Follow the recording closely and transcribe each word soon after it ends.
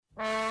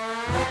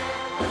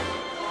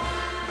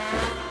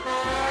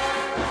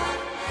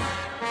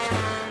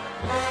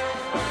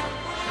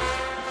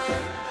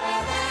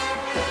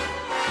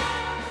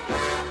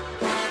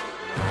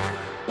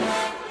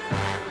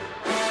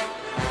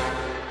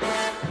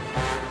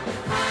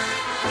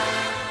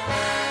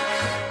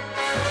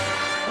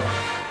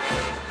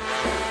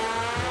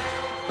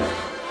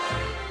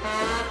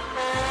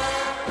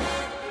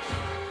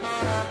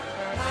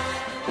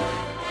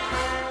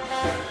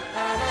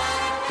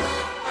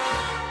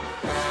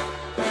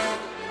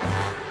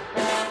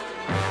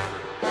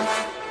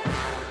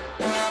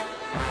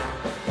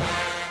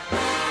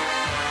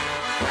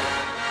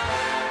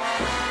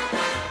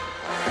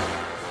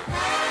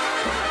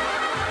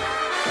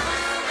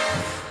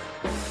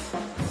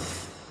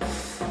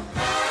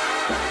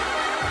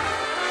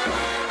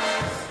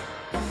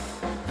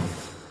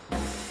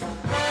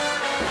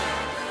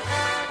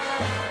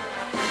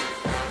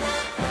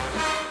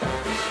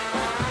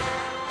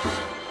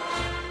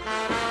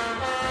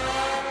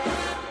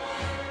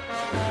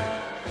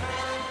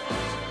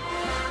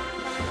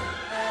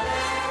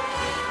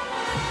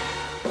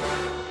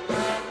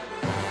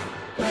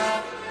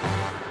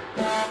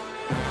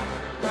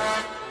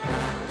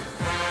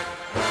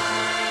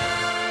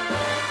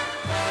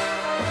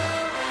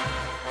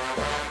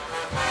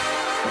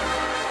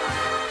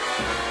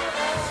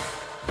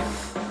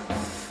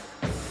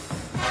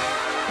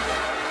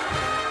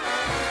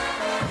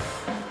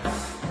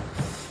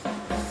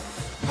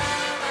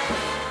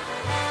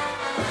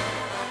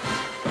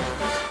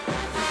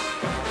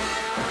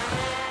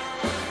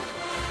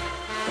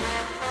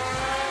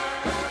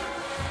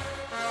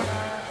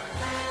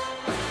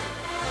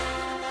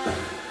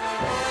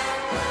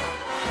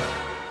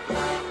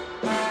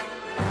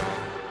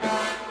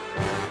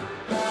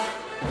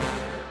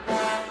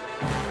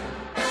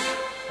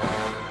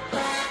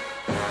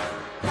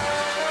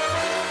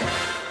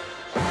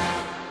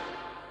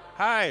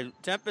Hi,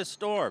 Tempest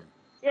Storm.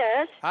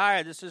 Yes.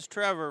 Hi, this is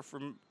Trevor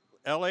from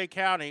L.A.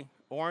 County,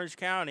 Orange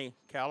County,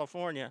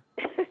 California.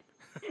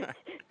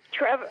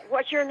 Trevor,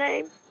 what's your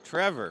name?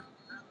 Trevor.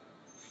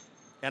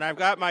 And I've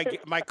got my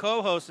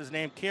co-host is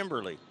named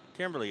Kimberly.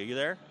 Kimberly, are you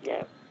there?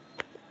 Yeah.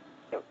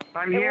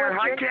 I'm here.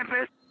 Hi,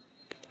 Tempest.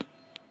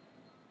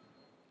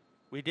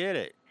 We did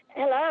it.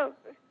 Hello.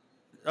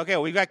 Okay,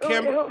 we got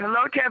Kimberly.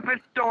 Hello,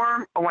 Tempest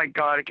Storm. Oh, my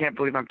God, I can't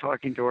believe I'm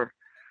talking to her.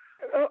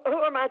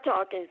 Who am I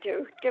talking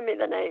to? Give me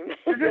the name.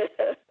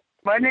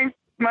 My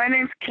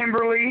name's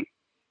Kimberly.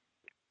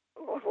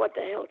 What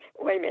the hell?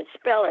 Wait a minute.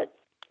 Spell it.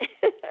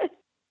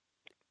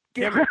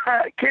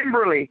 Kimberly.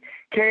 Kimberly.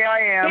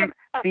 Kim.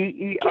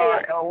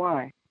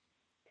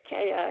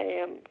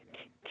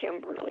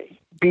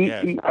 Kimberly.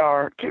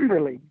 BER.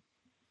 Kimberly.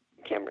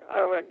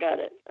 Oh, I got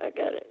it.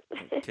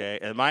 Okay,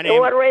 and my name.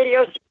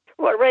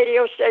 What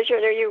radio station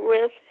are you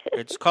with?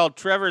 It's called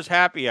Trevor's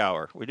Happy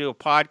Hour. We do a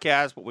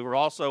podcast, but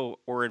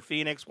we're in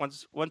Phoenix.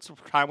 Once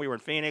time we were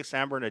in Phoenix,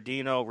 San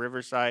Bernardino,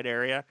 Riverside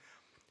area.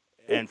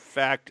 In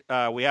fact,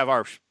 we have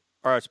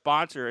our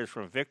sponsor is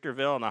from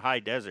Victorville in the high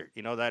desert.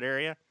 You know that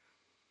area?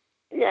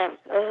 Yeah.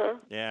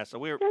 Yeah, so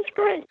That's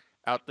great.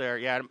 Out there.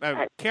 Yeah,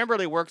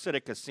 Kimberly works at a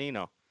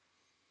casino.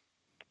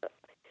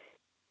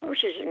 Oh,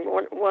 she's in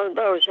one of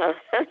those, huh?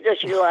 Does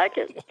she like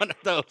it? One of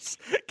those.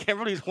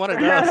 Kimberly's one of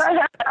those.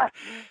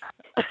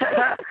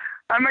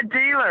 I'm a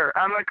dealer.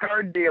 I'm a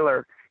card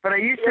dealer. But I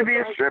used to be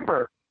a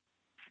stripper.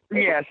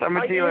 Yes, I'm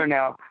a dealer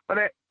now.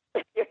 But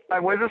I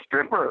was a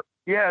stripper.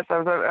 Yes, I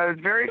was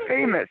very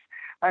famous.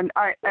 And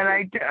I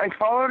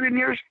followed in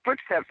your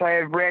footsteps. I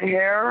had red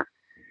hair.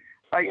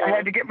 I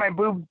had to get my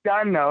boobs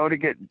done, though, to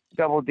get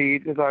double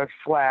D's because I was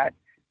flat.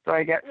 So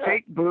I got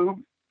fake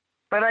boobs.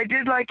 But I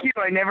did like you.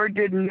 I never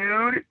did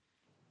nude.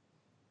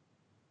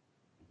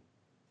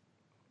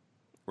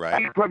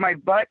 Right. I put my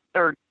butt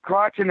or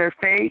crotch in their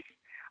face.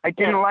 I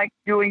didn't like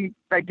doing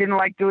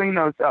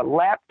those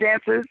lap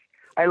dances.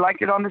 I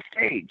liked it on the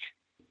stage.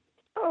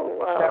 Oh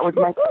wow. That was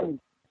my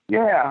thing.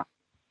 Yeah.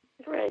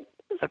 Great.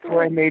 That's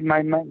where I made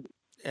my money.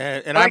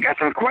 And I got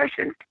some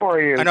questions for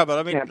you. I know,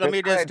 but let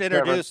me just ahead,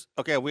 introduce.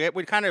 Okay, we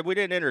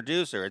didn't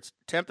introduce her. It's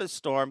Tempest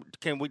Storm.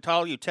 Can we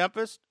call you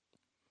Tempest?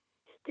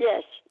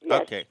 Yes.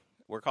 Okay,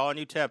 we're calling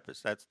you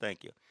Tempest.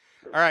 Thank you.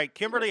 All right,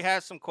 Kimberly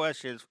has some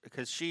questions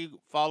because she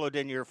followed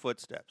in your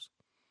footsteps.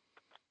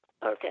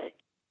 Okay.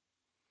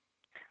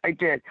 I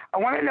did. I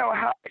want to know,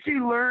 how did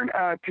you learn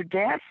to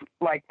dance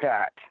like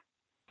that?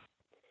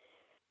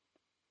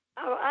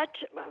 Oh, I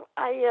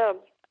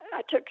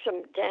took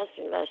some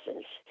dancing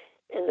lessons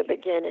in the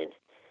beginning,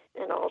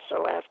 and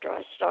also after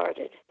I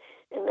started,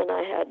 and then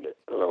I had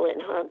Lillian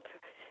Hunt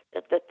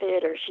at the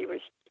theater. She was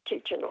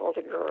teaching all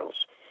the girls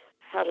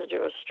how to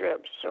do a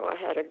strip, so I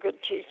had a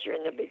good teacher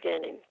in the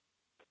beginning.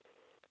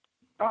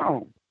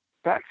 Oh,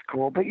 that's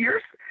cool. But your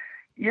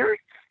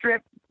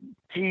strip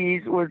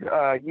tease was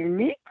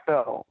unique,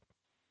 though.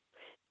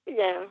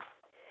 Yeah,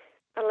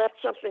 I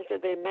left something to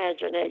the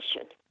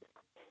imagination,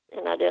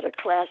 and I did a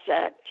class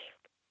act.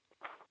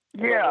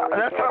 Yeah,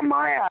 that's how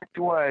my act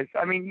was.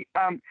 I mean,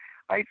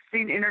 I've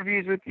seen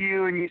interviews with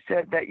you, and you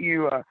said that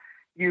you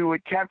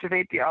would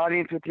captivate the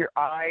audience with your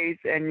eyes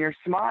and your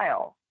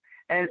smile.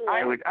 And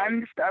I was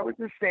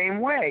the same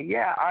way.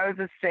 Yeah, I was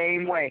the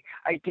same way.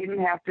 I didn't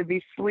have to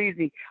be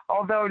sleazy.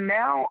 Although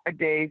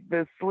nowadays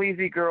the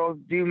sleazy girls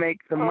do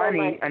make the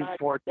money,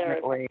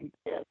 unfortunately.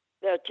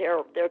 They're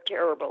terrible. They're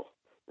terrible.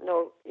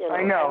 No,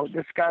 I know,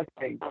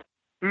 disgusting.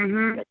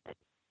 Mhm.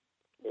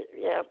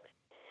 Yeah,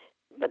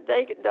 but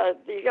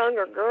the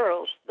younger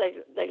girls,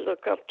 they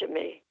look up to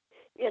me,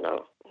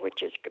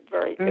 which is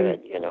very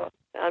good.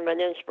 I'm an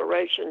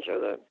inspiration to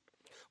them.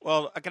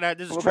 Well,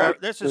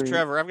 this is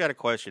Trevor. I've got a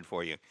question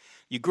for you.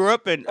 You grew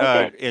up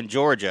in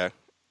Georgia,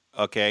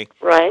 okay?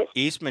 Right.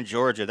 Eastman,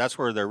 Georgia. That's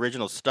where the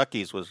original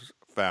Stuckey's was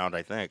found,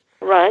 I think.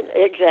 Right.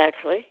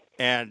 Exactly.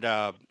 And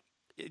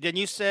then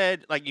you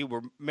said you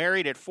were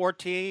married at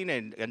 14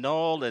 and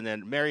annulled, and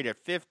then married at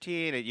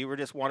 15, and you were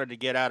just wanted to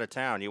get out of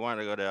town. You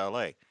wanted to go to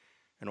L.A.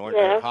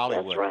 or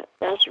Hollywood.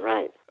 That's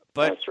right.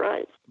 That's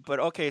right. But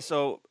okay,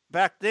 so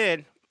back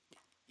then,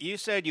 you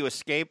said you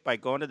escaped by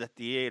going to the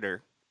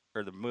theater.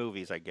 Or the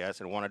movies, I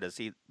guess, and wanted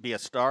to be a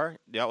star.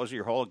 That was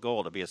your whole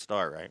goal, to be a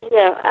star, right?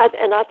 Yeah, I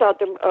thought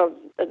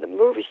the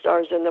movie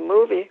stars in the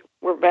movie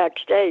were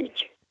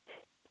backstage.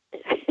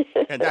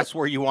 And that's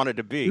where you wanted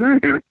to be.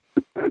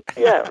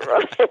 Yeah,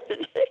 right.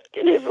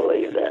 Can you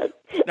believe that?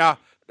 Now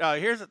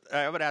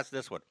I would ask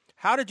this one: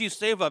 how did you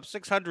save up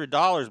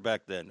 $600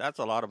 back then? That's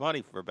a lot of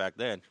money for back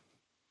then.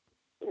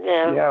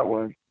 Yeah. Yeah, it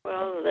was.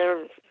 Well,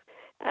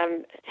 I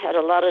had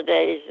a lot of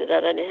days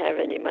that I didn't have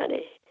any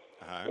money.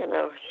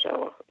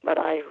 So, but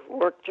I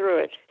worked through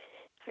it.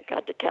 I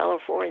got to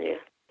California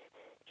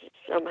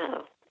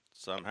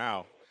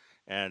somehow.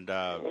 And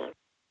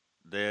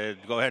then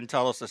go ahead and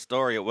tell us the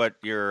story of what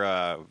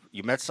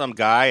you met some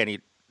guy and he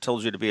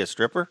told you to be a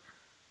stripper?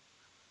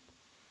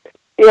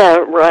 Yeah,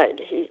 right.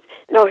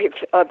 No,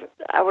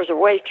 I was a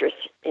waitress.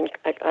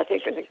 I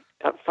think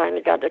I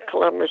finally got to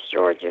Columbus,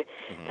 Georgia,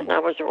 and I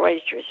was a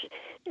waitress.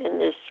 And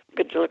this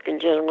good-looking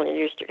gentleman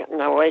used to come,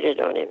 and I waited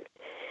on him.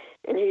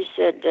 And he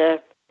said,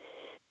 have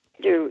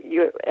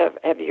you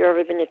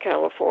ever been to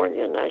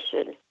California? And I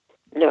said,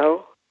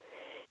 no.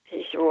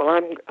 He said, well,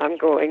 I'm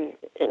going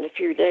in a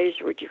few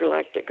days. Would you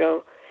like to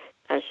go?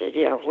 I said,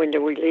 yeah. When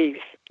do we leave?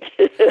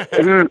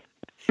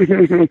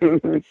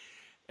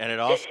 And it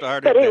all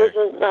started But he there. was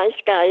a nice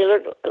guy. He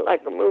looked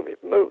like a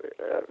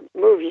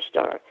movie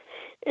star.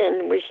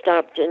 And we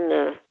stopped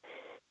in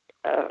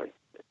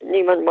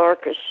Neiman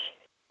Marcus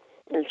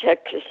in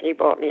Texas, and he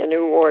bought me a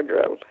new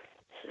wardrobe.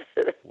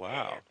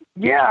 Wow.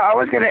 Yeah, I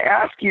was going to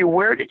ask you,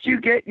 where did you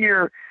get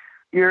your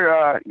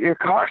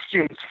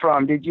costumes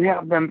from? Did you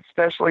have them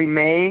specially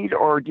made,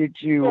 or did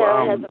you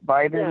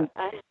buy them?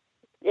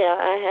 Yeah,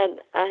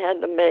 I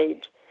had them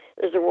made.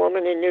 There's a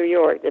woman in New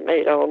York that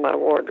made all my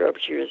wardrobe.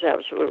 She was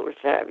absolutely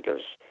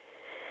fabulous.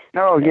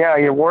 Oh yeah,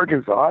 your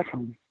wardrobe's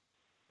awesome.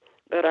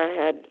 But I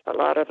had a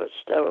lot of it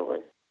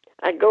stolen.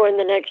 I'd go in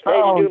the next day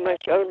to do my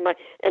show,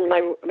 and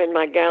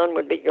my gown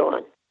would be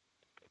gone.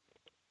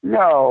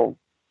 No.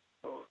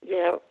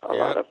 Yeah, a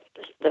lot of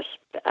this.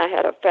 I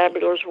had a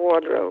fabulous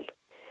wardrobe.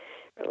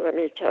 Let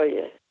me tell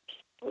you,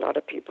 a lot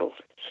of people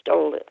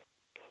stole it.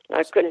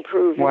 I couldn't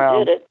prove who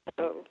did it.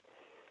 So.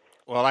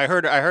 Well, I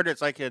heard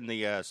it's like in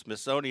the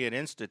Smithsonian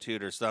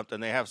Institute or something.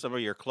 They have some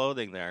of your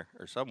clothing there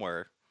or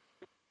somewhere.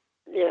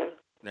 Yeah.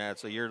 Yeah.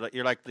 So you're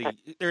like the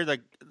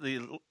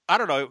I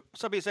don't know.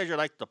 Somebody says you're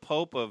like the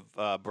Pope of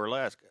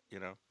burlesque. You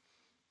know.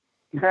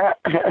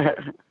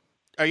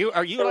 Are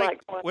you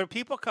like when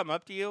people come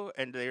up to you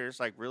and they're just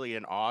like really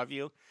in awe of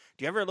you?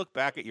 Do you ever look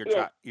back at you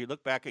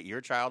look back at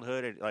your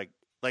childhood and like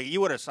you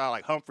would have saw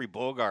like Humphrey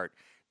Bogart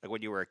like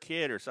when you were a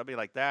kid or somebody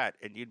like that,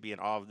 and you'd be in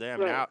awe of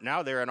them. Right.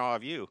 Now they're in awe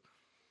of you.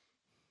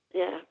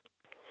 Yeah,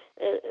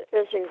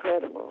 it's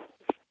incredible.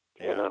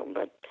 Yeah. You know,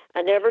 but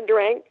I never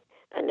drank,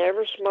 I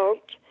never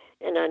smoked,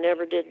 and I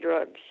never did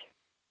drugs.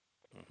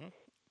 Mm-hmm.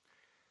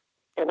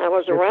 And I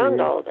was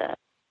around all that.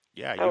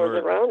 Yeah, I was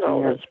around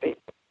all those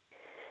people.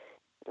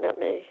 Not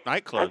me.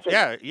 Nightclubs.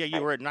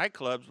 You were at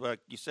nightclubs. Like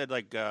you said,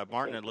 like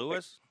Martin and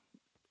Lewis.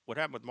 What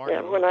happened with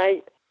Martin?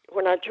 Yeah,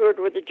 when I toured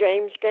with the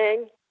James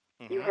Gang,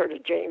 you heard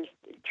of James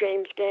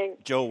Gang?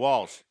 Joe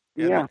Walsh.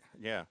 Yeah.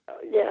 Yeah,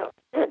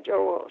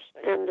 Joe Walsh.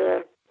 And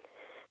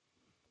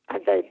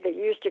they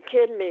used to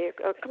kid me.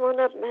 Come on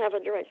up and have a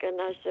drink.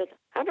 And I said,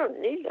 I don't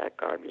need that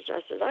garbage.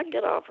 I said, I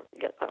get off. I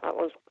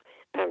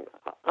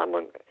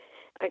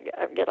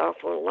get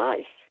off on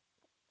life.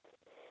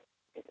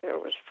 It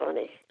was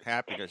funny.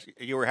 Happiness.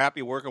 You were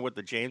happy working with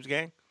the James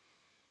Gang?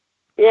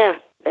 Yeah,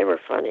 they were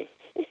funny.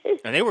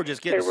 And they were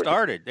just getting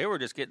started. They were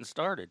just getting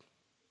started.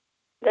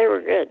 They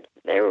were good.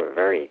 They were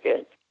very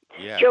good.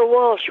 Yeah. Joe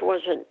Walsh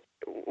wasn't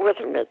with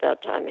him at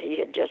that time. He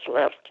had just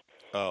left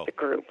the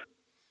group.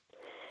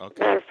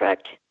 Okay. Matter of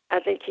fact, I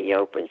think he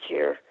opens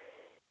here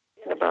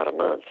in about a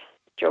month.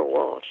 Joe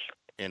Walsh.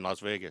 In Las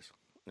Vegas.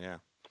 Yeah.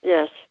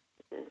 Yes.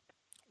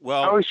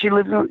 Well. Oh, you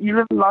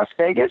live in Las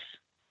Vegas?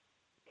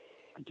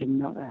 I didn't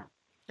know that.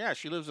 Yeah,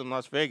 she lives in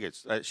Las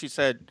Vegas. She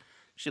said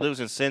she lives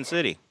in Sin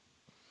City.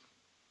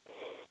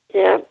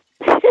 Yeah.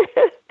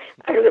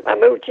 I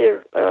moved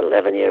here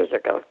 11 years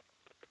ago.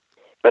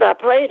 But I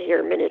played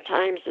here many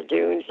times, the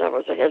Dunes. I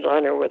was a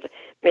headliner with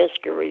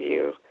Minsker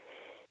Review.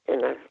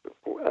 And I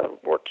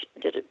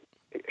did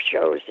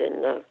shows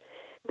in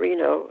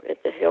Reno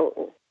at the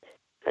Hilton.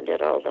 I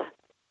did all the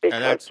big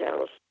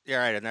hotels. Yeah,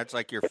 right. And that's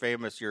like your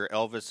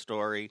Elvis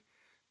story.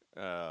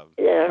 Yeah.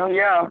 Oh,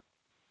 yeah.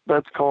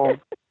 That's cool.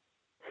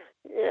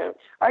 Yeah.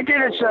 I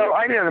did a show.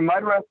 I did a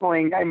mud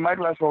wrestling. I mud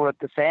wrestled at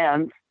the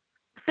Sands.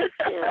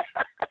 Yeah.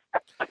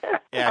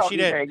 Yeah, she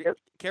did. Vegas.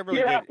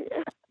 Kimberly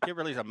did.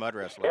 Kimberly's a mud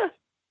wrestler.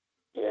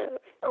 Yeah.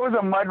 I was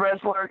a mud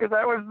wrestler because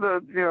I was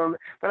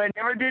but I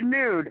never did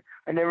nude.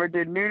 I never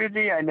did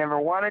nudity. I never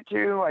wanted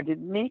to. I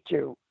didn't need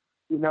to.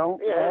 Yeah.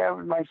 I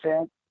have my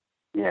fans.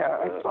 Yeah,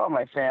 I saw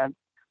my fans.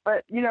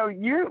 But you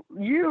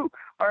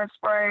are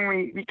inspiring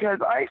me because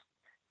I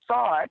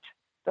thought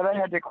that I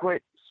had to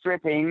quit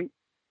stripping,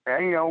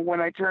 when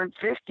I turned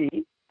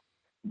 50.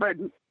 But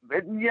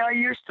yeah,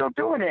 you're still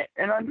doing it,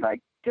 and I'm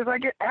like, because I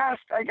get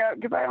asked,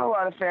 because I have a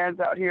lot of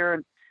fans out here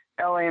in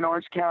L.A. and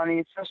Orange County,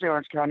 especially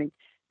Orange County,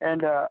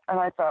 and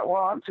I thought,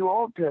 well, I'm too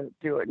old to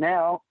do it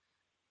now,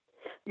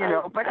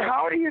 But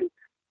how did you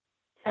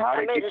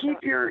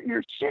keep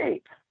your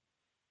shape?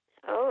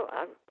 Oh,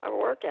 I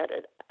work at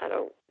it. I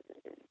don't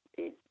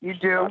eat. You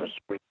do?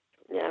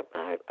 Yeah,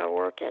 I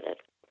work at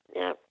it.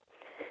 Yeah.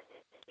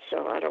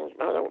 So I don't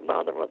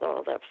bother with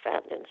all that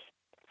fatness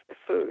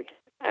food.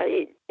 I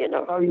eat,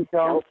 Oh, you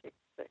don't? healthy,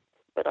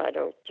 but I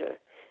don't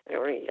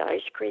eat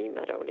ice cream.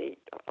 I don't eat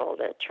all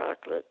that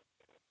chocolate.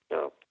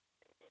 No,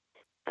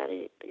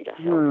 I eat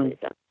a healthy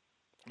diet.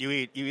 You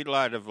eat a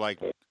lot of like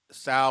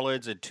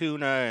salads and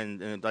tuna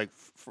and like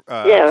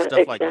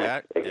stuff like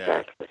that.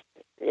 Exactly.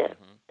 Yeah,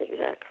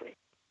 exactly.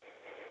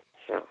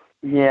 So.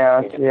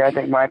 Yeah, see, I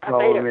think my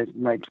problem is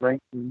my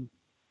drinking.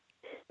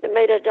 The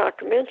made a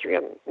documentary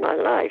of my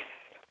life.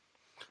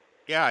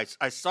 Yeah,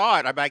 I saw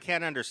it. I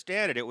can't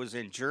understand it. It was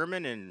in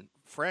German and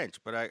French,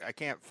 but I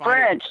can't find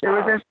French. It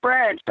was in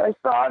French. I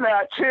saw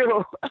that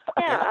too.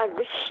 Yeah,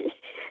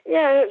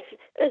 yeah.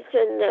 It's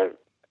in.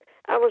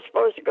 I was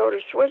supposed to go to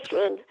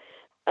Switzerland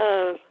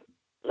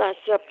last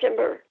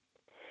September,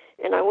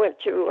 and I went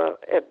to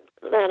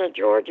Atlanta,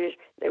 Georgia.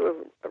 They were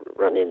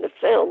running the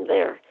film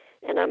there,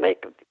 and I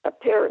make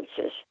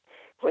appearances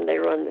when they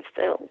run the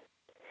film.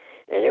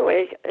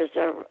 Anyway, as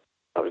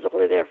I was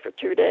only there for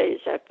 2 days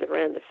after they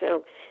ran the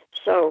film,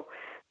 so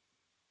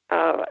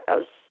I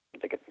was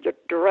the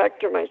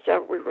director,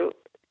 myself, we were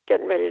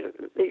getting ready to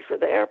leave for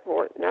the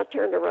airport, and I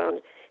turned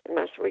around in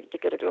my suite to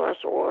get a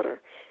glass of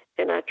water,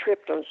 and I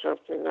tripped on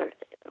something.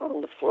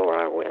 On the floor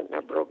I went, and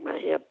I broke my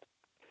hip.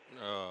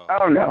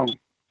 Oh no!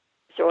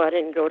 So I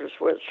didn't go to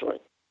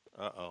Switzerland.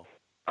 Uh-oh.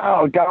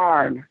 Oh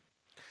darn!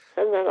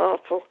 Isn't that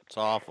awful? It's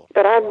awful.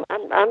 But I'm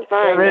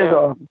fine It is now.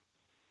 awful.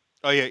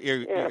 Oh, yeah,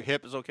 your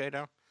hip is okay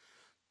now?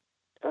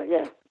 Oh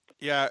yeah.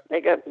 Yeah.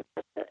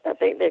 I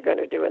think they're going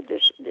to do it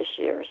this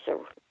year,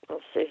 so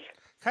we'll see.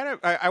 Kind of.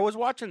 I was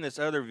watching this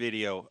other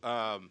video.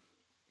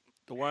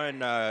 The one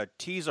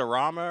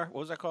Teaserama. What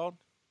was that called?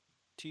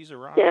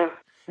 Teaserama. Yeah.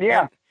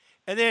 Yeah.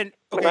 And then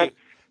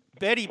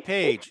Betty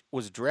Page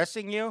was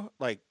dressing you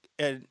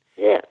and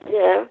yeah.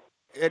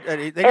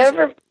 they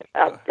just,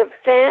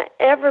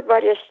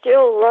 everybody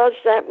still loves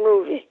that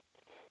movie.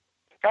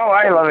 Oh,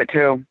 I love it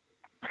too.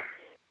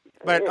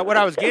 But what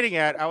I was getting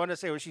at, I want to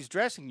say, when she's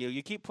dressing you,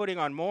 you keep putting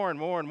on more and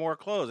more and more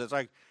clothes. It's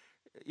like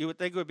you would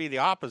think it would be the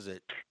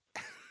opposite.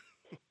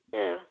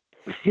 Yeah.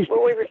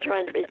 Well, we were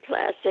trying to be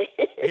classy.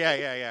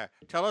 Yeah.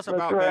 Tell us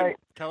about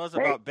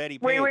Betty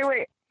Page.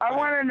 Wait. I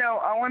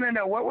want to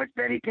know what was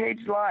Betty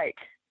Page like?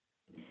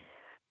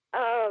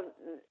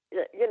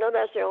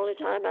 That's the only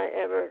time I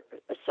ever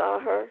saw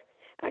her.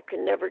 I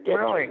could never get to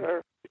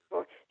her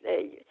before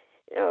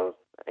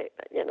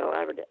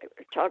I would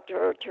talk to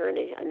her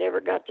attorney. I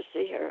never got to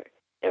see her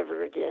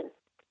ever again.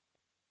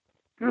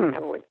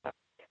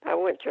 I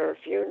went to her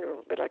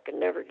funeral, but I could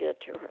never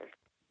get to her.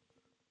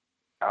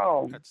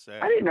 Oh, that's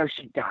sad. I didn't know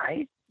she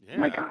died. Yeah. Oh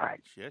my God.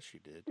 Yes, she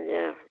did.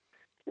 Yeah,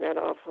 isn't that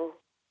awful?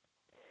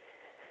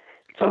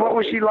 So what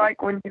was she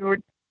like when you were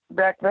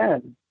back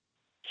then?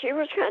 She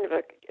was kind of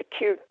a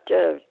cute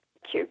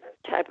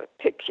type of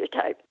picture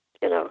type,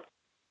 and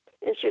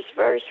she was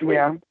very sweet.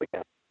 Yeah.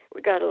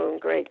 We got along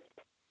great.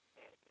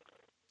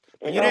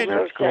 And You I was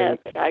didn't. so sad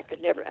that I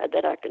could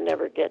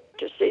never get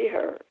to see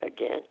her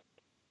again.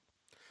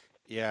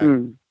 Yeah.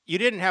 You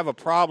didn't have a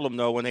problem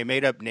though when they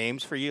made up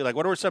names for you. Like,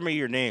 what were some of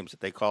your names that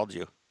they called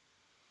you?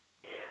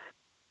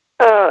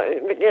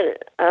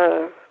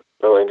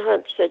 Lillian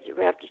Hunt said you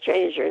have to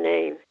change your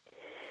name,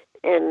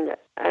 and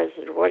I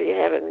said, "What do you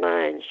have in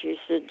mind?" She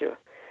said,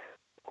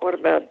 "What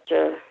about?"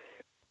 I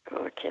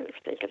can't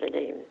think of the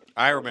name.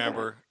 I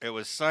remember it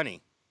was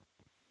Sunny.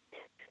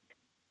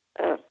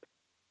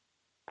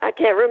 I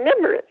can't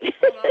remember it.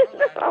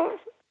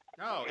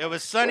 No, it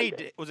was Sunny.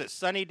 Was it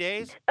Sunny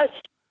Days?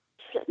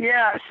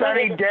 Yeah,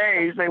 Sunny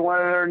Days. They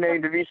wanted her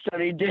name to be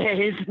Sunny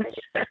Days.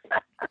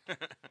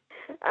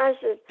 I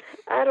said,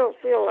 "I don't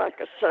feel like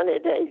a sunny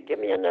day. Give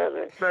me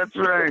another." That's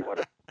right.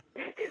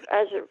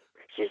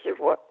 She said,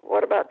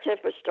 "What about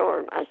Tempest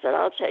Storm?" I said,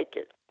 "I'll take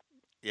it."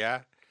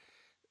 Yeah.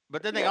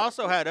 But then they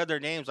also had other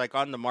names like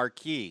on the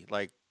marquee,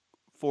 like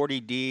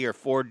 40D or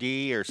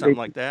 4D or something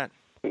like that.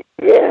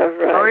 Yeah,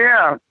 right. Oh,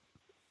 yeah.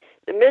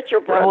 The Mitchell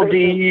brothers. Double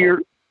D.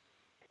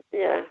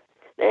 Yeah.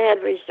 They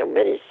had me so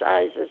many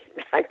sizes,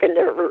 I could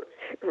never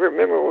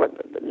remember what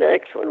the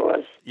next one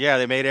was. Yeah,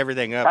 they made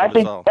everything up. I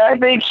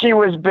think she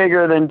was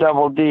bigger than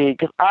Double D,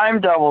 because I'm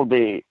Double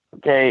D,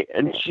 okay?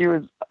 And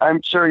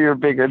I'm sure you're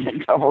bigger than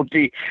Double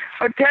D.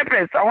 But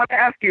Tempest, I want to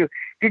ask you,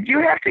 did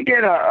you have to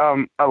get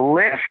a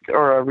lift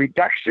or a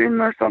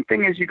reduction or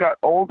something as you got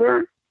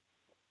older?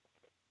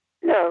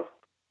 No.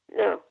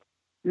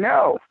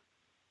 No.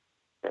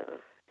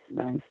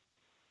 Nice.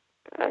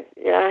 I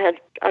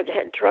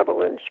had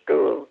trouble in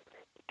school.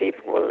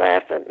 People would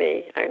laugh at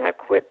me, and I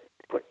quit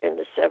in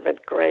the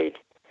 7th grade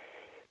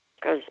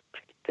because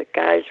the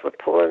guys were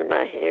pulling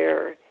my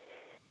hair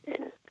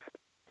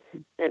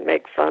and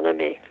make fun of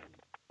me.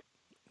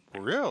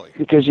 Really?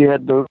 Because you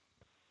had the...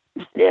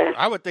 Yeah.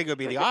 I would think it would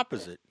be the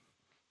opposite.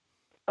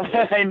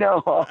 I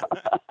know.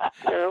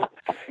 No.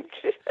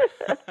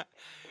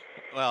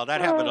 Well,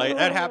 that happened.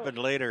 That happened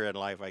later in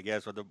life, I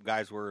guess. When the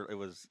guys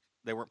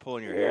they weren't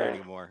pulling your hair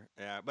anymore.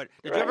 Yeah. But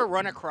did you ever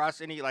run across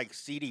any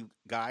seedy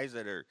guys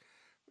that are,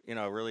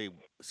 really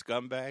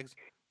scumbags?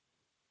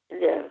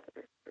 Yeah.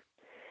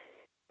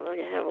 Well,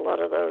 you have a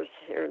lot of those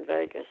here in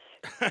Vegas.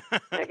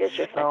 I guess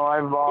you have. Oh,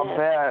 I'll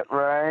bet,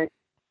 right?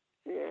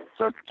 Yeah.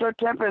 So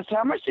Tempest,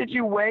 how much did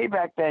you weigh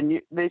back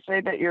then? They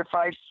say that you're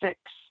 5'6".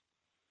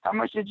 How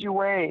much did you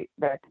weigh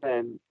back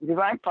then? Because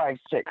I'm 5'6".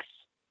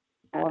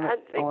 I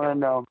want to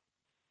know.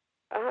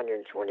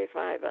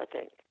 125, I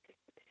think.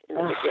 In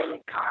the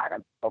beginning. God,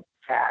 I'm so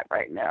fat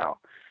right now.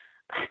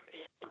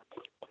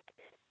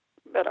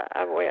 But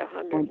I weigh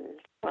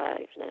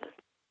 105 now.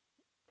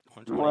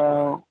 125.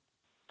 Wow.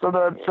 So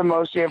the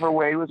most you ever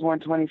weighed was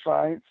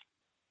 125?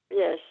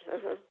 Yes.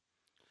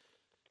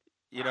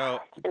 You know,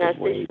 And I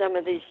see some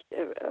of these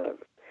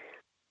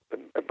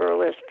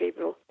burlesque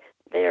people.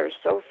 They are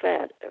so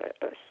fat,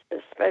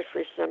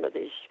 especially some of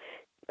these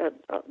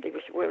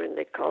women.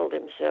 They call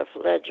themselves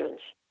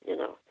legends. You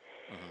know,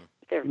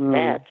 they're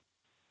fat.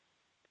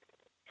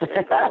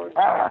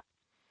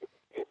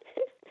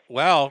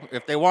 well,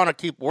 if they want to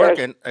keep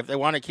working,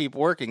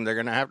 they're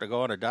going to have to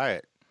go on a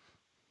diet.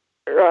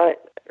 Right.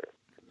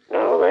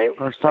 No, they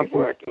work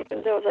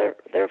even though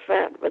they're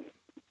fat, but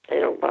they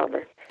don't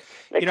bother.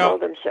 They call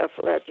themselves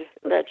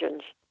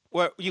legends.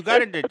 Well, when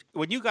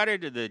you got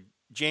into the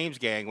James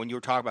Gang, when you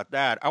were talking about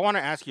that, I want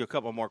to ask you a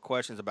couple more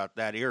questions about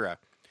that era.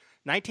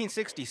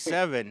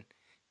 1967,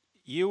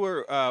 you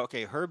were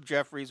Herb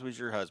Jeffries was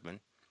your husband,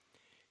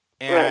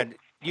 and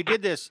you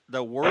did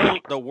the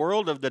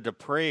world of the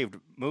depraved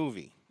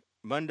movie,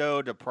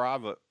 Mundo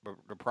Depravados.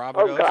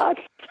 Oh God,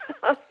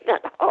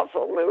 that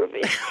awful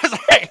movie.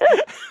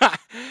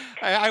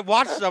 I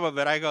watched some of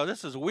it. I go,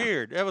 this is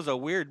weird. That was a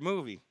weird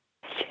movie.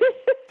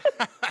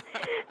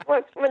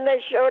 When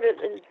they showed it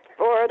in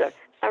Florida,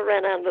 I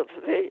ran out of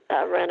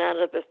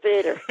the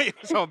theater. You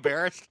were so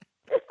embarrassed.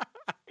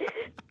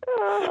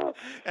 Oh.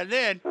 And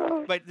then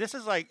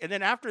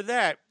after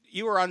that,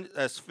 you were on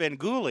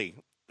Svengoolie,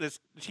 this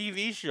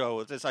TV show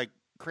with this like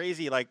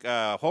crazy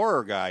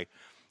horror guy.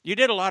 You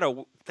did a lot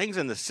of things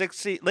in the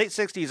late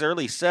 60s,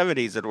 early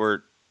 70s that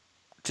were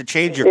to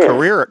change your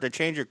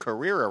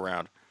career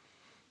around.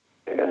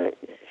 Right.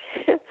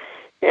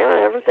 Yeah,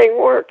 everything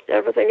worked.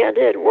 Everything I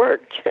did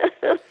worked.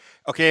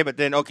 Okay, but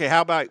then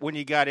how about when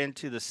you got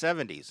into the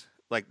 70s,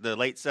 like the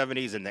late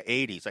 70s and the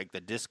 80s, like the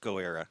disco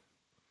era?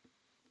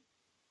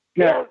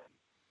 Yeah.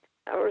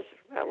 I was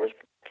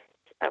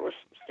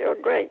still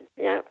great.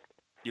 Yeah.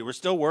 You were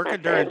still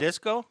working during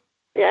disco?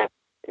 Yeah.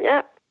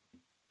 Yeah.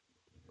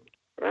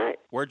 Right.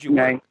 Where'd you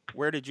work?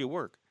 Where did you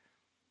work?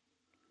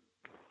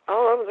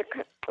 All over the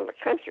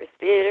country,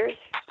 theaters,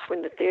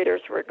 when the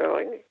theaters were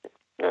going,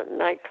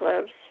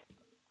 nightclubs.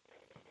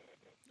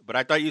 But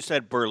I thought you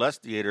said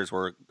burlesque theaters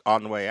were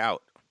on the way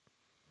out.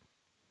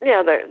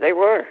 Yeah, they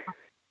were.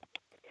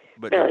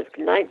 But some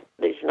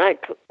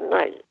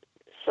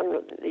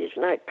of these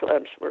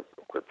nightclubs were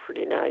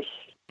pretty nice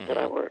that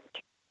I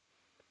worked.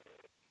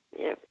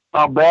 Yeah.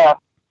 I'll bet.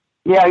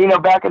 Yeah,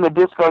 back in the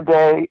disco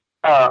day,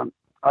 I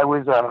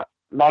was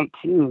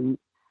 19.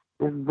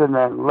 This is in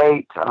the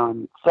late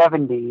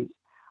 70s.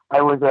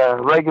 I was a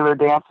regular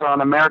dancer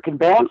on American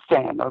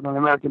Bandstand. I was on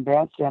American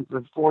Bandstand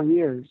for 4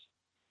 years.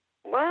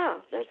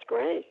 Wow, that's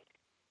great.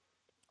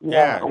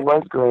 Yeah, it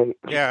was great.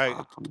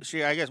 Yeah,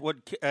 I guess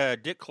what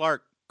Dick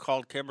Clark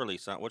called Kimberly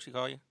something. What'd she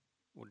call you?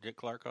 What did Dick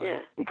Clark call you?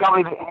 He called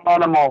me the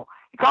animal.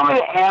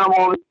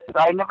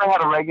 I never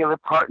had a regular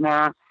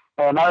partner,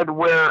 and I would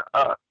wear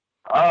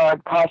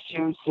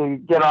costumes to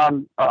get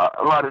on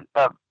a lot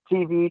of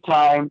TV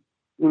time,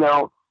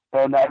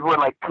 and I'd wear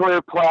like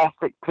clear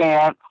plastic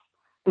pants,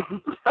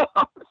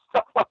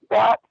 stuff like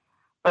that.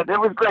 But it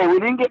was great. We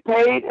didn't get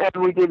paid, and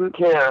we didn't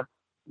care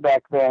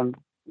back then,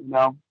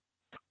 Wow,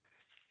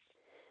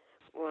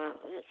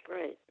 that's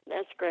great.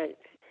 That's great.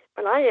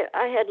 Well, I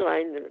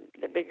headlined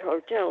the big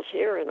hotels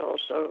here and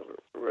also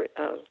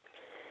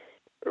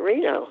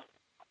Reno.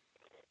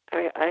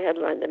 I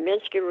headlined the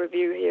Minsky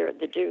Review here at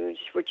the Dunes,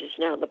 which is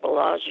now the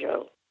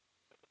Bellagio.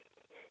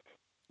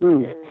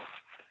 And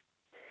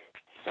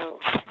so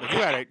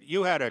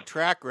you had a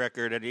track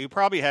record, and you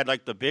probably had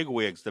like the big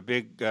wigs, the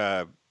big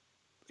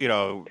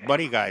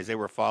money guys. They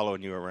were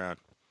following you around.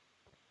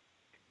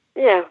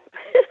 Yeah,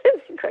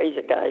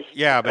 crazy guys.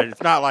 Yeah, but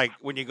it's not like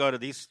when you go to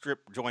these strip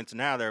joints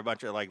now. They're a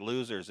bunch of like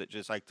losers that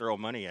just like throw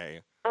money at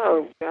you.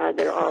 Oh God,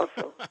 they're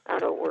awful. I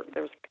don't work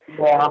those.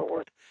 Yeah.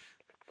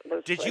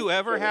 Did you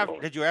ever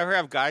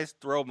have guys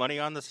throw money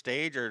on the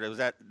stage, or was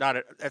that not?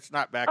 That's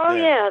not back then.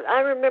 then. Oh yeah,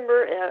 I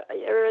remember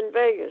in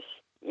Vegas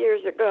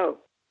years ago.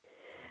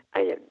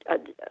 I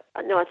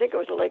think it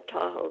was Lake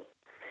Tahoe,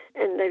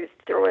 and they were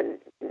throwing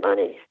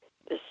money.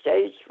 The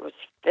stage was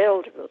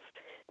filled with,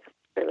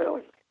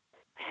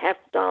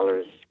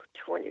 $50,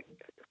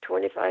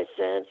 25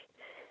 cents.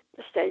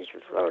 The stage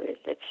was loaded.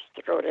 They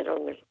throwed it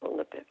on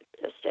the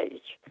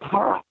stage.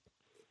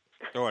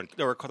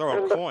 They were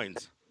throwing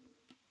coins.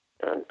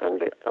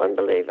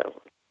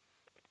 Unbelievable.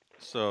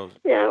 So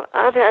yeah,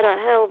 I've had a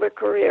hell of a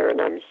career, and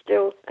I'm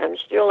still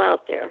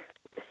out there.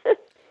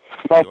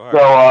 That's so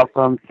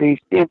awesome. See,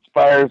 she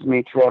inspires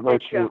me, Trevor.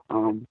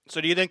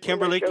 So do you think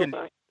Kimberly can?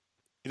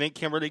 You think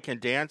Kimberly can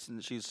dance,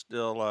 and she's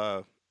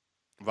still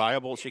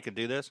viable? She can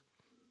do this.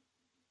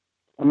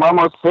 I'm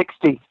almost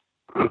 60.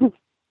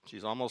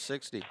 She's almost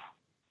 60.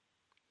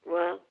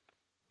 Well,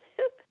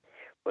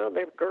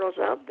 there are girls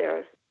out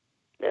there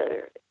that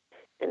are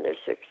in their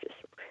 60s.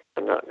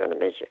 I'm not going to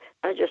mention.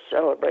 I just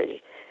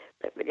celebrated.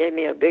 They gave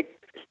me a big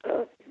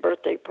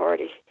birthday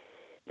party,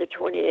 the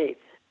 28th.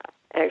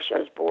 Actually, I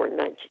was born in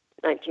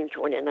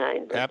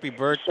 1929. Happy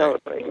birthday!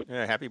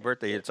 Yeah, happy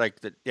birthday! It's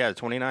like the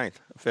 29th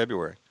of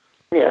February.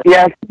 Yeah.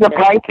 Yeah, it's a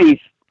Pisces.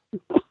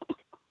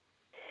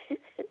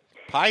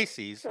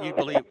 Pisces. So, You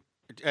believe?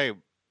 Hey,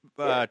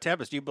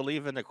 Tempest, do you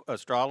believe in the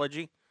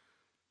astrology?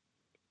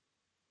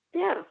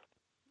 yeah.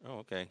 Oh,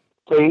 okay.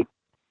 See?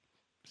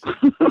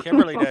 See,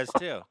 Kimberly does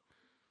too.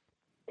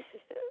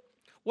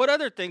 What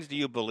other things do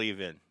you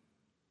believe in?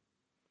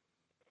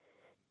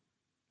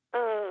 Uh,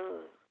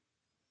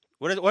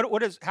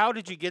 What is how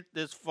did you get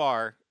this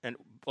far, and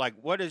like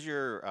what is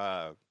your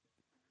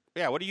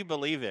what do you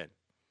believe in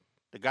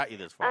that got you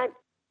this far?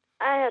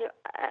 I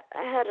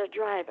had a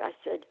drive. I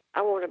said,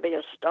 I want to be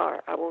a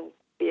star. I want to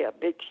be a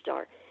big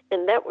star.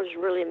 And that was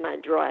really my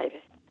drive,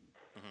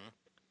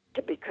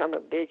 to become a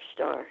big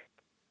star.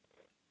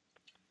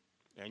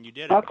 And you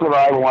did it. That's what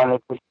I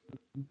wanted to.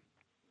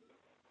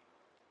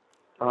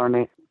 Darn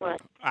it.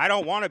 What? I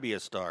don't want to be a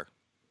star.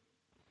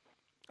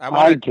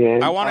 I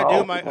did. I want to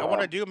Oh, I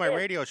want to do my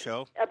radio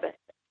show,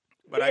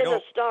 but I Being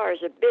don't. a star is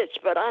a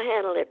bitch, but I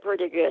handle it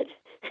pretty good.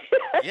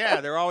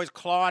 Yeah, they're always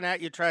clawing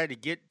at you, trying to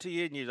get to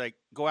you, and you like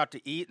go out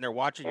to eat, and they're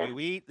watching you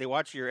eat. They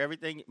watch your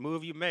everything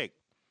move you make.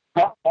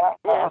 Yeah,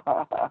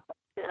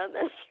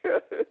 that's true.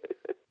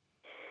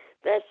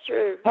 That's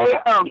true. Hey,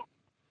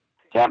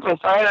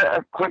 Tempest, I had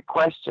a quick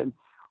question.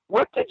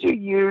 What did you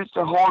use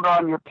to hold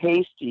on your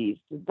pasties?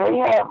 Did they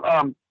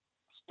have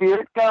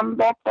spirit gum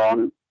back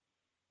then?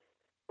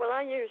 Well,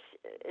 I use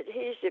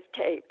adhesive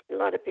tape. A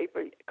lot of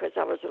people, because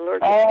I was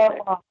allergic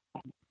to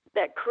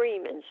that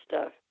cream and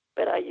stuff.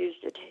 But I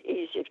used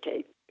adhesive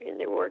tape,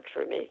 and it worked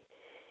for me.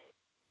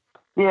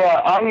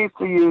 Yeah, I used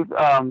to use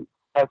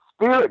a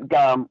spirit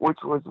gum, which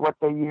was what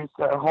they used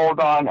to hold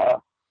on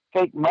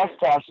fake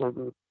mustaches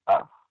and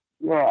stuff.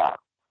 Yeah.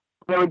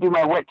 I would do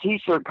my wet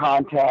T-shirt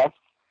contest.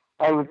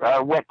 I was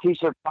a wet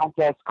T-shirt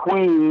contest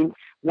queen.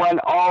 Won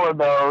all of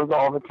those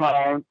all the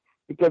time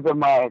because of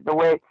the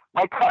way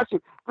my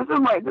costume. This is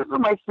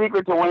my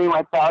secret to winning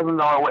my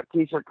 $1,000 wet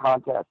T-shirt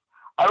contest.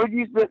 I would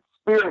use this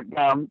spirit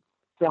gum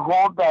to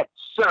hold that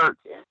shirt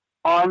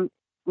on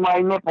my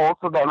nipples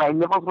so that my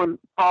nipples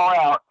wouldn't fall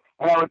out,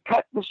 and I would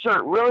cut the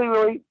shirt really,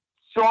 really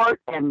short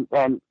and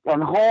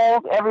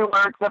hold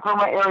everywhere except for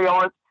my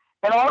areolas.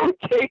 And I would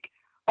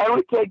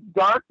take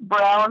dark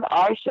brown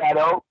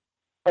eyeshadow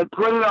and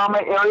put it on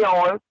my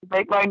areolas to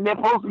make my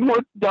nipples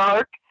look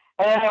dark,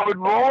 and then I would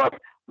roll up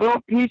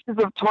little pieces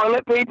of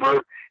toilet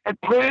paper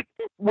and put it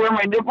where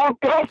my nipples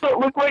go so it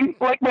looked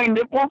like my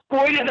nipples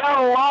pointed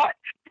out a lot.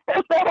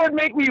 And that would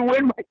make me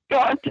win my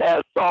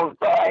contest all the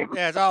time.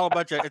 Yeah,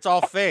 it's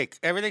all fake.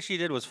 Everything she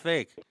did was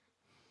fake.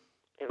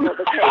 Well,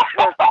 the tape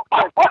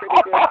was pretty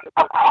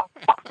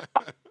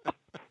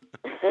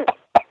good.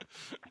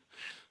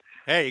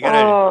 Hey, you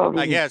gotta.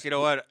 I guess you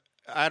know what?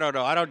 I don't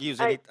know. I don't use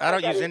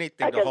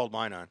anything to hold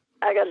mine on.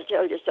 I got to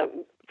tell you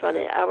something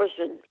funny. I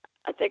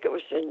think it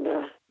was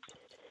in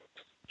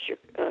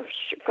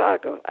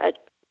Chicago. I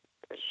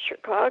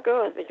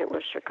think it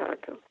was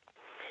Chicago,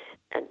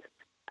 and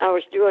I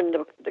was doing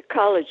the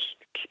college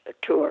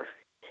tour,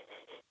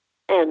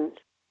 and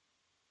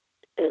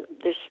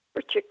this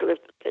particular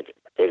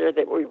theater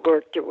that we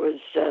worked, it was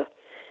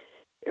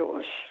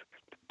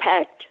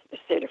packed. The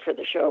theater for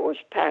the show was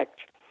packed,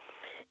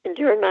 and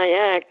during my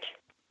act,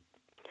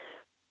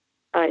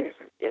 I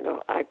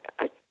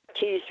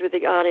teased with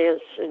the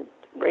audience and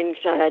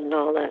ringside and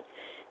all that,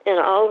 and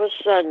all of a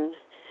sudden,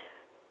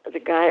 the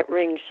guy at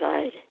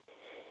ringside,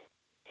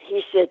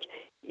 he said,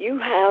 "You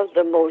have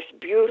the most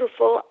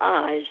beautiful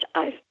eyes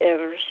I've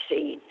ever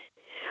seen."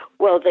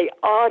 Well, the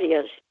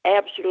audience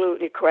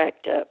absolutely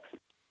cracked up.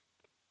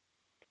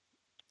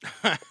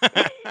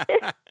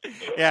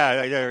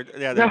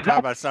 They're talking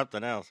about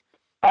something else.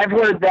 I've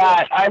heard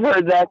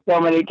that so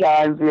many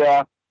times.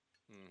 Yeah.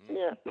 Mm-hmm.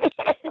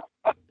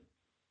 Yeah.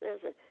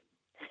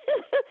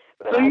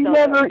 So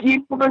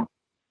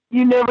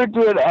you never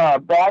did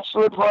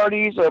bachelor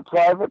parties or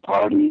private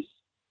parties?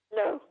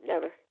 No,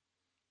 never.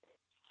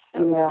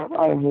 Yeah,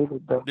 I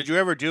hated them. Did you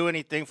ever do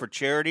anything for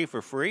charity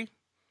for free?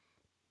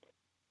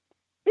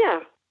 Yeah.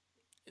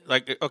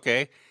 Like,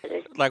 okay.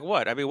 Like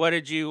what? I mean, what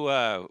did you...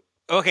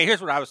 Okay,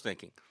 here's what I was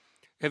thinking.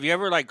 Have you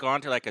ever, like,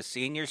 gone to, like, a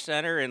senior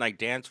center and, like,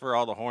 danced for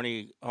all the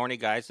horny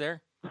guys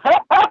there? No,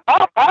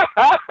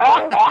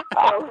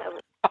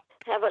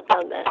 haven't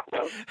done that,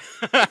 no.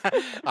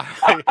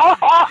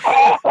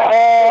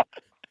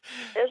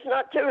 It's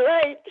not too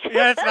late.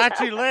 Yeah, it's not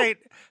too late.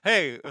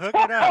 Hey, hook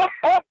it up.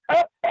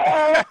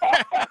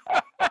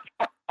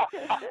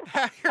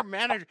 Have your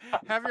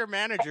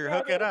manager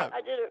hook it up.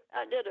 I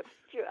did a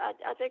few.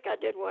 I think I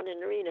did one in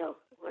Reno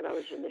when I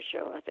was in the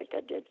show. I think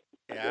I did.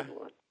 Yeah. I did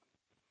one.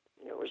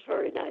 And it was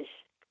very nice.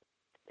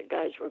 The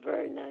guys were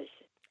very nice.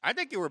 I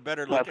think you were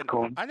better That's looking.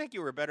 cool. I think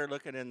you were better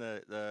looking in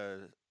the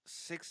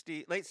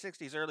late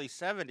 60s, early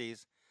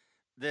 70s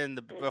than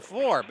the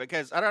before,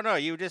 because I don't know,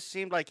 you just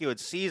seemed like you had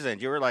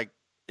seasoned. You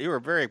were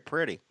very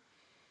pretty.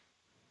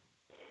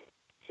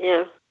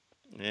 Yeah.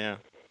 Yeah.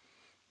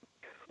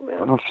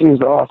 Well, she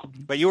was awesome.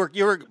 But you were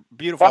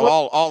beautiful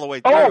all the way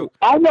through. Oh,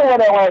 I know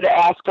what I wanted to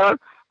ask her.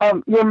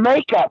 Your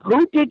makeup.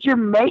 Who did your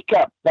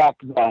makeup back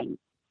then?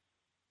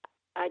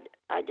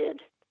 I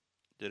did.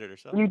 Did it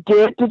herself? You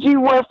did? Did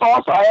you wear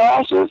false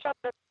eyelashes?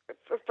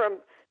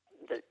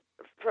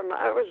 from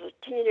I was a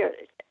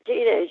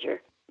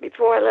teenager.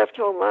 Before I left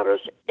home, I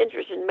was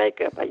interested in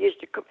makeup. I used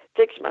to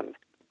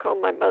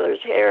comb my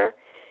mother's hair,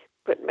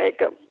 put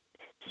makeup.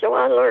 So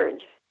I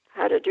learned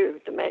how to do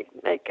the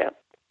makeup.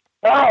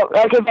 Oh,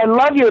 because I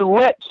love your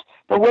lips.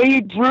 The way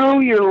you drew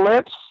your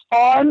lips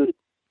on,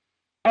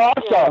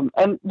 awesome.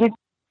 Yeah. And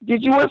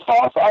did you wear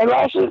false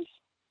eyelashes?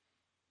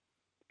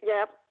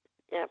 Yep.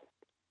 Yep.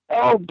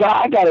 Oh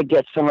God, I gotta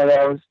get some of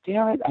those.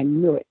 Damn it, I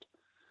knew it.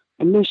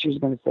 I knew she was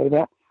gonna say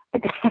that. I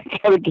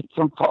gotta get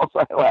some false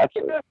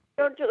eyelashes.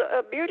 Go to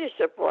the beauty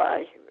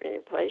supply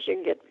place. You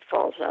can get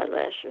false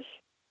eyelashes.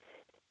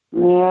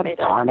 Yeah,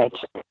 darn it.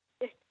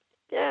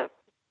 Yeah.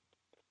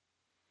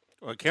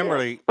 Well,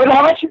 Kimberly, But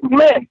how about your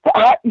lips?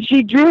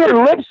 She drew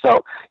her lips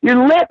so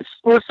your lips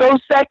were so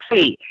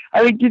sexy.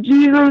 I mean, did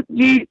you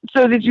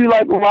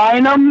like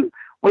line them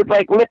with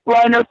like lip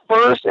liner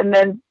first and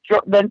then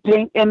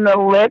paint in the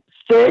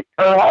lipstick,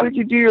 or how did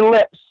you do your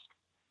lips?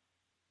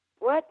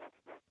 What?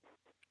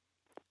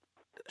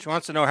 she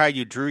wants to know how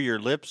you drew your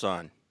lips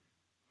on.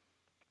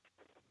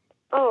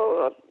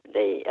 Oh,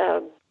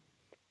 the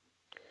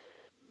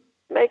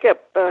makeup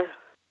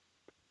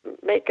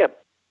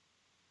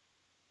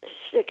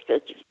stick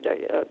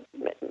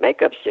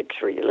makeup stick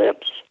for your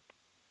lips.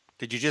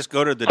 Did you just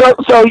go to the?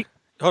 So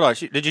Hold on.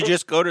 Did you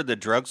just go to the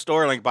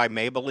drugstore, like buy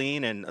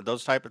Maybelline and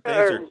those type of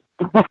things?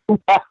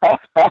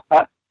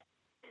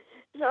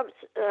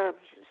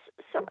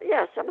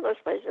 Some of those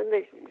places, and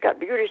they got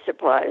beauty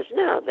supplies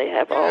now. They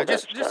have all that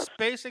just stuff.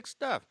 basic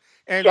stuff,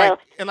 and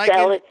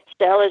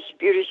Stella's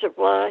beauty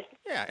supply.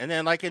 Yeah, and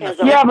then like in the Has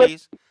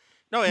 50s.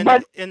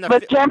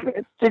 But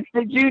Tempest,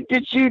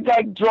 did you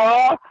like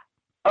draw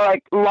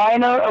like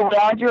liner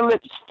around your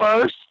lips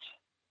first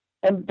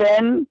and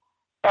then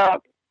color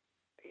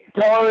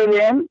it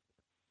in?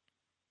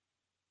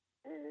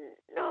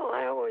 No,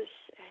 I always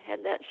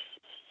had that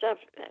stuff.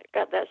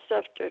 Got that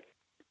stuff to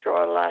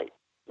draw light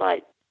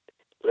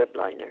lip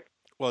liner.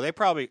 Well, they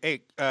probably.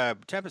 Hey,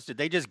 Tempest, did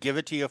they just give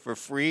it to you for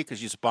free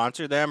because you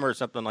sponsor them or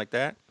something like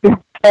that?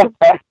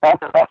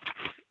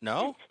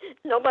 No.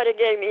 Nobody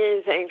gave me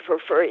anything for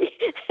free.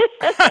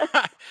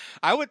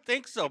 I would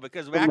think so,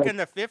 because back in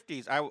the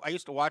 50s, I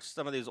used to watch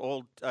some of these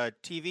old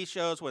TV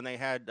shows when they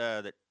had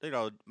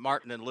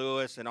Martin and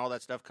Lewis and all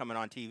that stuff coming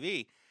on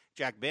TV,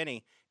 Jack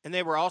Benny, and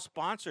they were all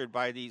sponsored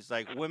by these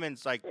like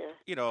women's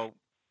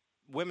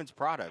women's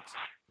products.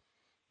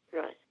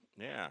 Right.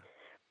 Yeah.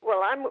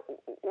 Well, I'm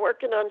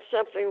working on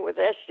something with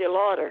Estee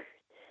Lauder.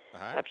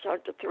 Uh-huh. I've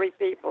talked to 3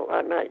 people.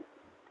 I might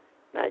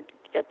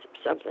get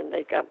something.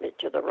 They got me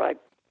to the right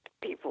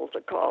people to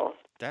call.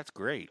 That's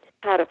great.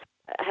 How to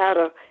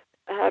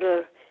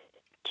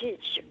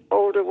teach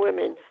older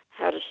women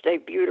how to stay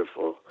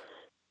beautiful.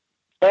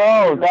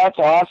 Oh, that's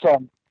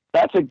awesome.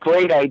 That's a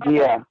great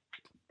idea.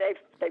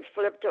 They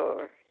flipped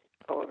over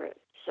it.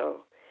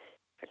 So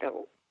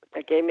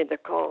they gave me the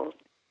call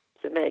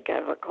to make. I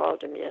haven't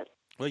called them yet.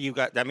 Well,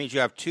 that means you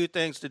have 2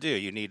 things to do.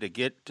 You need to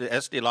get to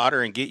Estee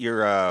Lauder and get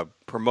your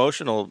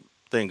promotional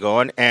thing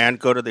going, and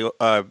go to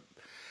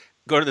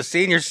the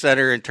senior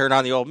center and turn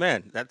on the old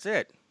men. That's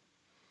it.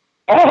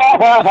 That's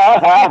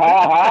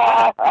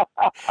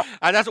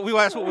what we've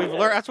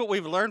learned. That's what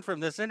we've learned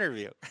from this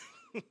interview.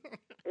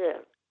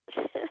 Yeah.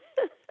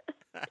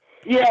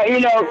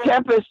 Yeah,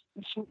 Tempest,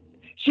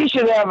 she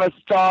should have a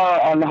star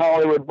on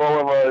Hollywood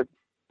Boulevard.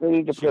 We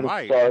need to put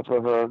a star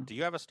for her. Do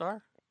you have a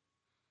star?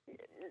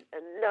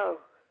 No.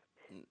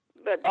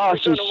 But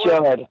she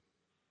should.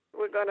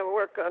 We're going to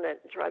work on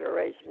it and try to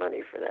raise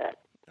money for that.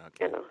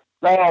 Okay.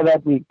 Oh,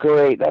 that'd be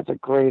great. That's a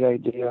great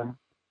idea.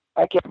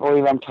 I can't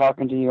believe I'm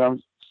talking to you.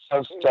 I'm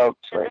so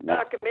stoked right now.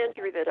 The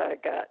documentary that I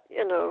got,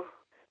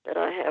 that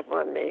I have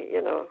on me,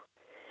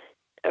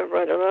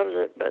 everybody loves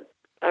it, but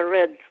I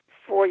read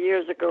 4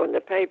 years ago in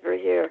the paper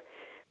here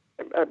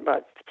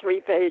about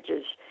 3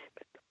 pages.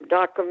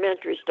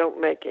 Documentaries don't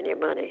make any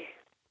money.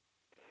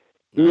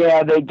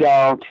 Yeah, they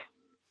don't.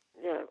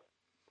 Yeah.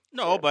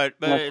 No, but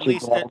at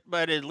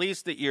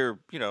least that you're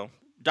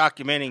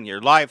documenting your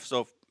life.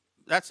 So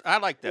I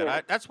like that.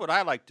 Yeah. That's what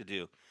I like to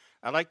do.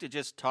 I like to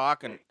just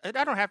talk, and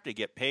I don't have to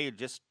get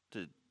paid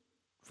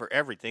for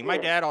everything.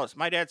 Yeah.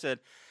 My dad said,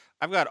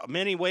 I've got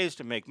many ways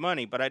to make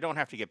money, but I don't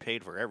have to get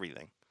paid for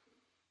everything.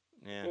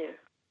 Yeah.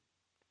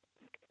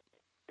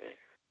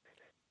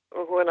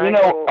 Or when I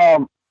go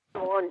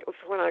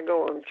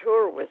on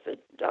tour with the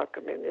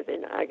documentary,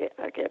 then I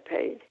get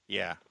paid.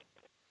 Yeah.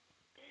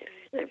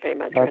 They pay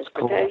my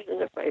transportation. Cool.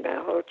 They pay my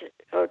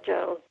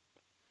hotel.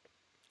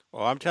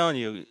 Well, I'm telling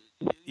you,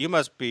 you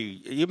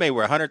may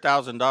wear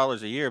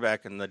 $100,000 a year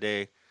back in the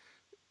day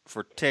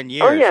for 10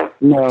 years. Oh yeah.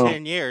 For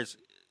 10 years,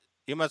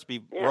 you must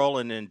be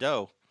rolling in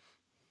dough.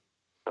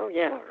 Oh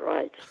yeah,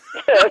 right.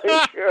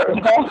 Sure.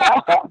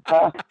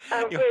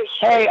 I wish.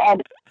 Hey,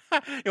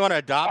 you want to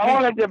adopt me? I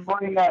wanted to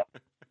bring up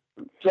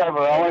Trevor.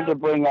 I'll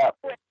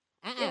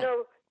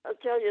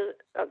tell you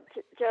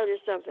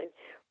something.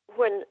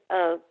 When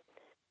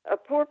a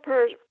poor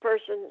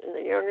person in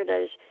the younger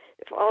days,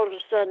 if all of a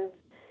sudden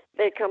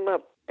they come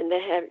up and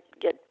they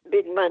get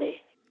big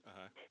money,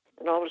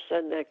 and all of a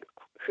sudden they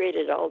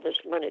created all this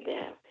money they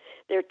have.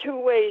 There are two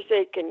ways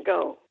they can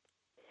go.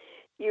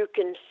 You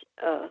can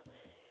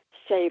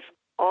save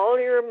all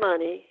your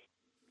money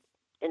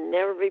and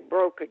never be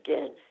broke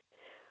again,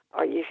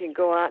 or you can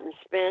go out and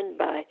spend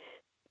by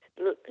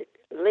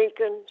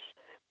Lincoln's,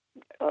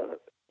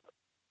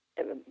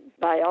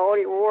 buy all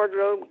your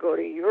wardrobe, go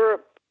to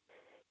Europe,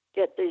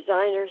 get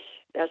designers.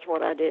 That's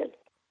what I did.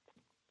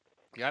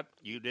 Yep,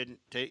 you didn't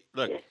take.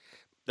 Look, Yeah.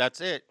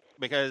 that's it.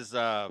 Because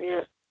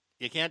Yeah.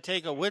 you can't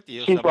take it with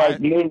you. She's like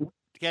me. You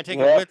can't take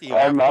it with you.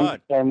 Have I'm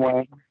fun. the same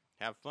way.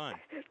 Have fun.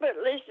 But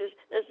at least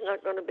it's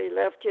not going to be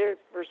left here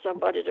for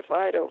somebody to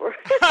fight over.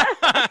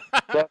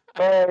 That's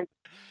right.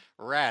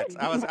 Rats.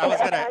 I was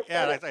gonna.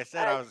 Yeah, as I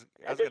said, I was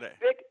gonna.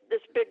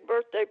 This big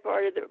birthday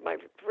party that my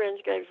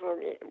friends gave for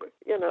me,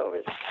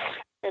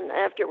 and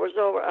after it was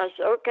over, I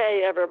said,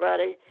 "Okay,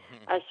 everybody,"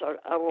 I said,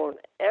 "I want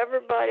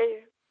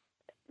everybody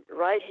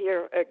right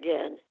here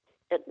again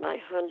at my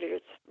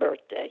 100th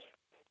birthday."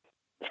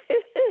 As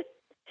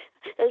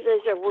they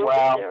said, "We'll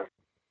Wow. be there."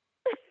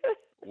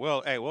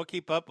 We'll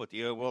keep up with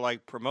you. We'll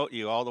promote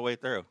you all the way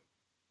through.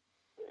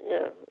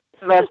 Yeah.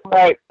 That's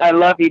right. I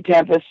love you,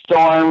 Tempest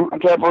Storm. I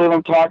can't believe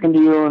I'm talking to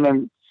you, and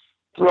I'm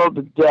thrilled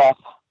to death.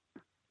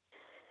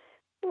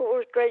 Well, it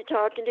was great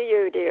talking to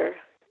you, dear.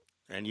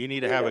 And you need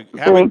to have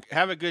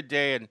a good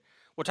day. And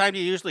what time do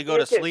you usually go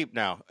to sleep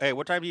now? Hey,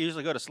 what time do you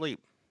usually go to sleep?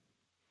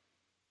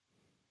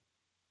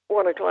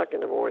 1 o'clock in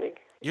the morning.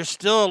 You're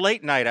still a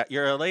late night.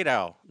 You're a late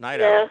owl. Night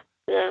owl.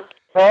 Yeah.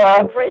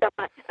 I'm afraid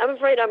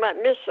I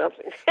might miss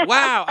something.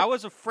 Wow, I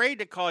was afraid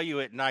to call you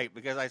at night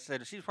because I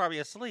said she's probably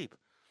asleep.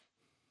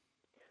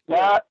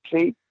 Yeah,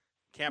 see?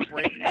 Can't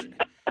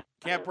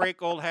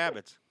break old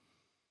habits.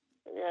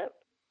 Yeah,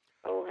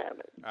 old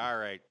habit. All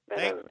right.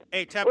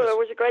 Hey, Tempest. Well, it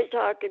was great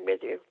talking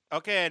with you.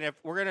 Okay, and if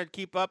we're gonna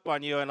keep up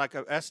on you and like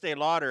a Estee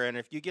Lauder, and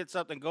if you get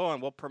something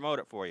going, we'll promote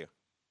it for you.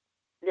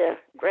 Yeah,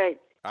 great.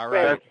 All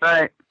right. That's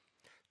right.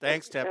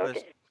 Thanks,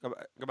 Tempest.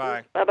 Okay.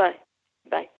 Goodbye. Bye-bye. Bye.